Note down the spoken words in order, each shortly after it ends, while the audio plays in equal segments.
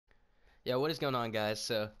Yeah, what is going on, guys?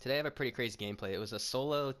 So today I have a pretty crazy gameplay. It was a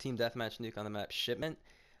solo team deathmatch nuke on the map Shipment.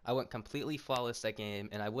 I went completely flawless that game,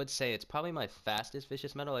 and I would say it's probably my fastest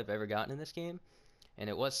vicious medal I've ever gotten in this game. And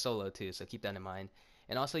it was solo too, so keep that in mind.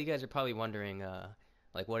 And also, you guys are probably wondering,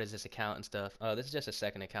 like, what is this account and stuff? This is just a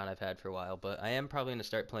second account I've had for a while, but I am probably gonna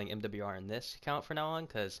start playing MWR in this account from now on,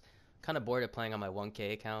 cause I'm kind of bored of playing on my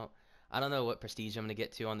 1K account. I don't know what prestige I'm gonna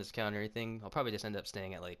get to on this account or anything. I'll probably just end up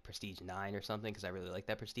staying at like prestige 9 or something, cause I really like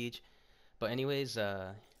that prestige. But anyways,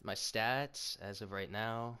 my stats as of right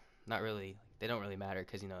now, not really, they don't really matter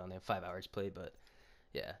because I only have 5 hours played. But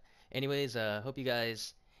yeah. Anyways, hope you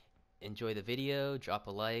guys enjoy the video. Drop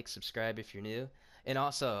a like, subscribe if you're new, and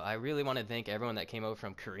also I really want to thank everyone that came over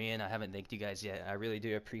from Korean. I haven't thanked you guys yet. I really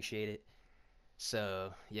do appreciate it.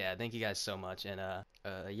 So yeah, thank you guys so much. And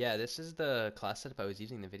yeah, this is the class setup I was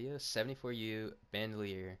using in the video: 74U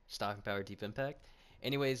Bandolier, Stock and Power, Deep Impact.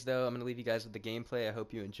 Anyways, though, I'm gonna leave you guys with the gameplay. I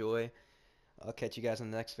hope you enjoy. I'll catch you guys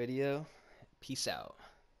in the next video. Peace out.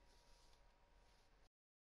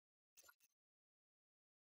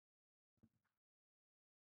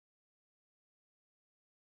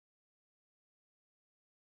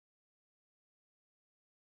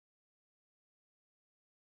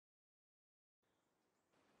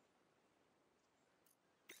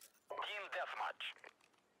 Team deathmatch.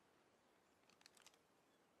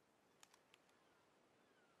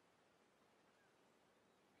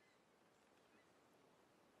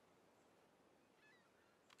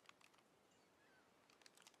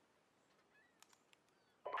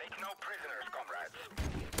 Take no prisoners, comrades.